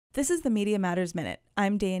This is the Media Matters Minute.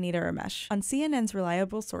 I'm Dayanita Ramesh. On CNN's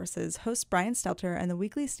Reliable Sources, host Brian Stelter and the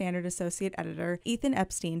Weekly Standard associate editor Ethan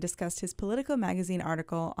Epstein discussed his Politico magazine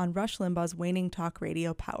article on Rush Limbaugh's waning talk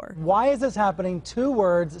radio power. Why is this happening? 2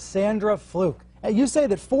 words, Sandra Fluke. You say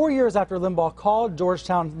that 4 years after Limbaugh called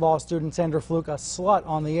Georgetown law student Sandra Fluke a slut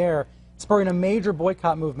on the air, spurring a major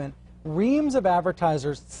boycott movement, reams of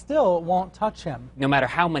advertisers still won't touch him. No matter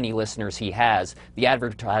how many listeners he has, the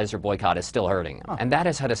advertiser boycott is still hurting him. And that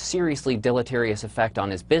has had a seriously deleterious effect on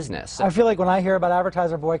his business. I feel like when I hear about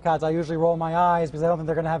advertiser boycotts, I usually roll my eyes because I don't think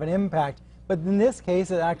they're going to have an impact. But in this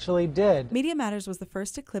case, it actually did. Media Matters was the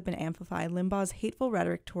first to clip and amplify Limbaugh's hateful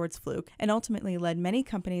rhetoric towards Fluke and ultimately led many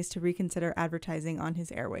companies to reconsider advertising on his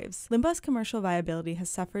airwaves. Limbaugh's commercial viability has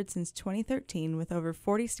suffered since 2013, with over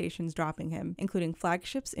 40 stations dropping him, including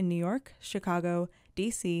flagships in New York, Chicago,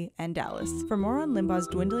 D.C., and Dallas. For more on Limbaugh's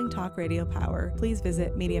dwindling talk radio power, please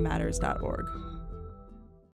visit MediaMatters.org.